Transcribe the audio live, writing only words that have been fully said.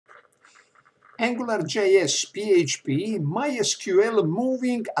AngularJS, PHP, MySQL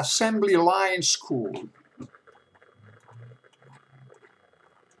Moving Assembly Line School.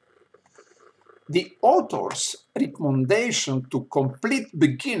 The author's recommendation to complete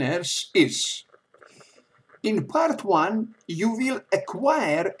beginners is: in part 1, you will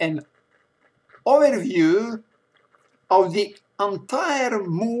acquire an overview of the entire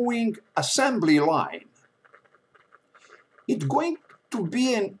moving assembly line. It's going to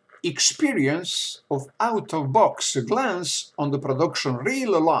be an experience of out-of-box glance on the production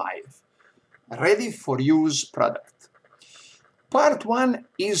real life, ready for use product. Part 1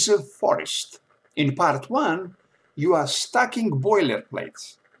 is a forest. In part 1, you are stacking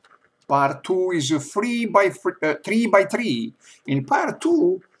boilerplates. Part 2 is a 3 by 3. In part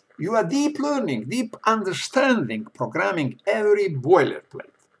 2, you are deep learning, deep understanding, programming every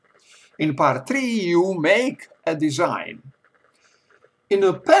boilerplate. In part 3, you make a design. In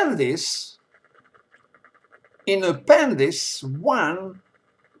Appendix 1,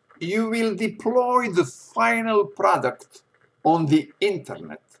 you will deploy the final product on the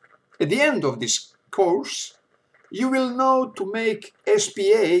internet. At the end of this course, you will know to make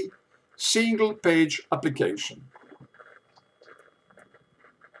SPA single-page application.